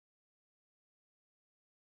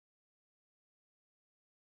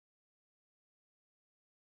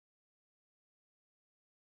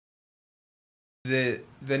The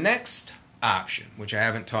next option, which I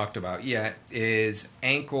haven't talked about yet, is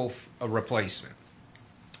ankle replacement.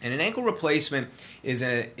 And an ankle replacement is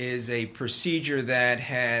a procedure that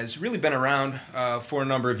has really been around for a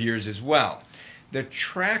number of years as well. The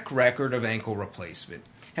track record of ankle replacement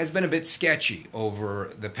has been a bit sketchy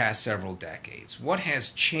over the past several decades. What has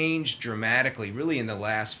changed dramatically, really in the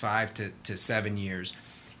last 5 to 7 years,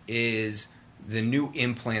 is the new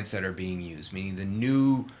implants that are being used, meaning the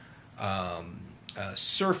new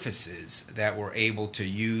surfaces that we're able to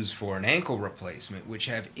use for an ankle replacement, which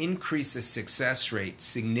have increased the success rate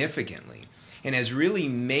significantly and has really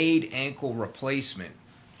made ankle replacement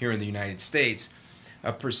here in the United States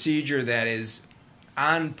a procedure that is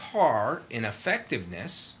on par in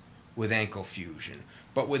effectiveness with ankle fusion,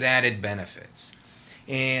 but with added benefits.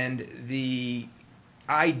 And the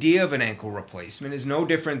idea of an ankle replacement is no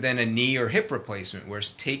different than a knee or hip replacement, where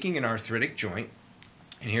it's taking an arthritic joint.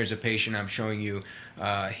 And here's a patient, I'm showing you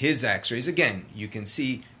his x-rays. Again, you can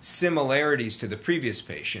see similarities to the previous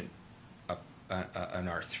patient, an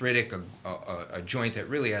arthritic, a joint that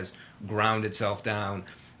really has ground itself down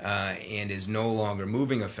and is no longer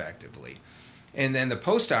moving effectively. And then the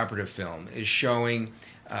postoperative film is showing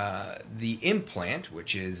the implant,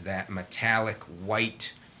 which is that metallic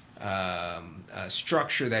white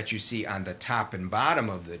structure that you see on the top and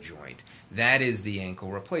bottom of the joint. That is the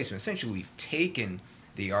ankle replacement. Essentially, we've taken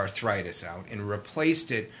the arthritis out and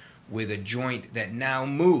replaced it with a joint that now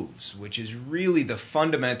moves, which is really the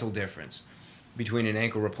fundamental difference between an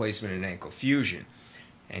ankle replacement and ankle fusion.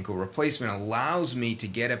 Ankle replacement allows me to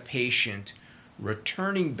get a patient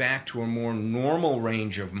returning back to a more normal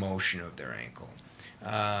range of motion of their ankle.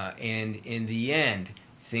 And in the end,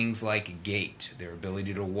 things like gait, their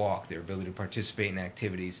ability to walk, their ability to participate in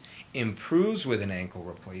activities, improves with an ankle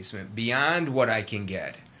replacement beyond what I can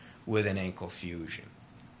get with an ankle fusion.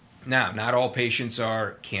 Now, not all patients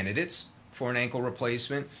are candidates for an ankle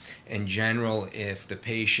replacement. In general, if the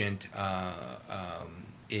patient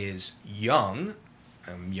is young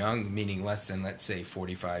meaning less than, let's say,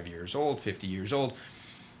 45 years old, 50 years old,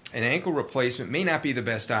 an ankle replacement may not be the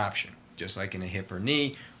best option. Just like in a hip or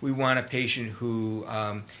knee, we want a patient who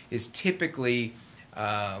is typically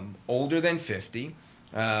older than 50.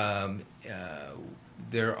 There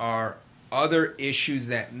are other issues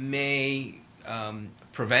that may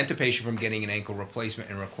prevent a patient from getting an ankle replacement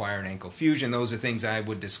and require an ankle fusion. Those are things I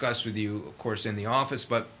would discuss with you, of course, in the office,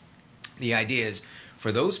 but the idea is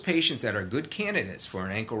for those patients that are good candidates for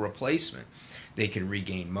an ankle replacement, they can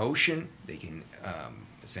regain motion, they can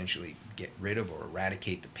essentially get rid of or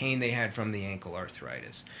eradicate the pain they had from the ankle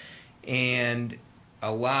arthritis, and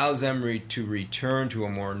allows them to return to a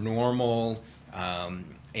more normal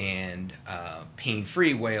and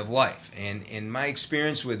pain-free way of life. And in my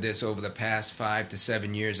experience with this over the past 5 to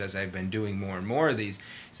 7 years, as I've been doing more and more of these,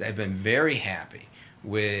 is I've been very happy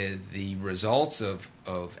with the results of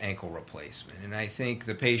ankle replacement. And I think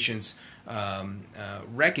the patients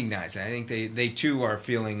recognize that. I think they too are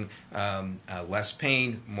feeling less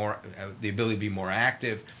pain, more the ability to be more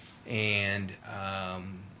active, and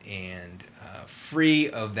free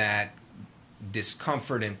of that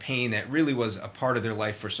discomfort and pain that really was a part of their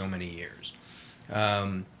life for so many years.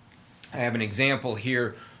 I have an example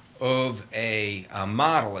here of a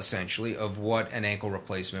model, essentially, of what an ankle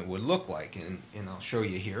replacement would look like, and I'll show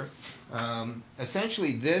you here.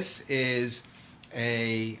 Essentially, this is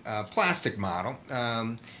a plastic model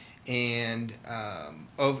and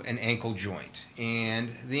of an ankle joint.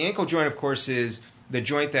 And the ankle joint, of course, is the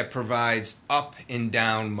joint that provides up and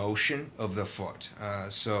down motion of the foot.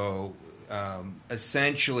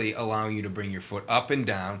 Essentially allowing you to bring your foot up and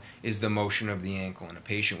down is the motion of the ankle. In a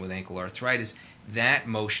patient with ankle arthritis, that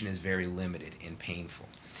motion is very limited and painful.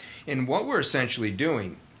 And what we're essentially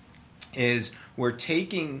doing is we're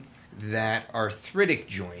taking that arthritic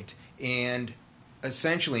joint and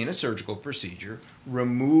essentially in a surgical procedure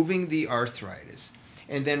removing the arthritis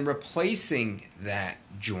and then replacing that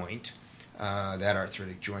joint, that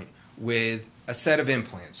arthritic joint, with a set of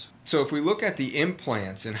implants. So if we look at the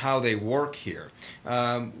implants and how they work here,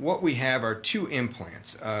 what we have are two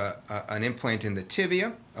implants, an implant in the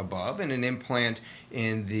tibia above and an implant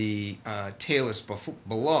in the talus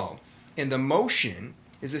below. And the motion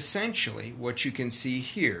is essentially what you can see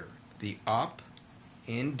here. The up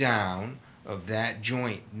and down of that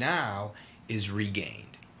joint now is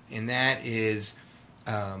regained. And that is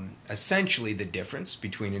essentially the difference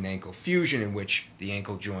between an ankle fusion, in which the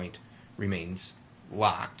ankle joint remains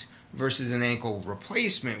locked, versus an ankle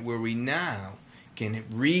replacement, where we now can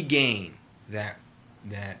regain that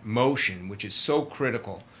motion, which is so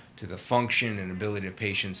critical to the function and ability of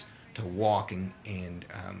patients to walk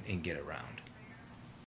and get around.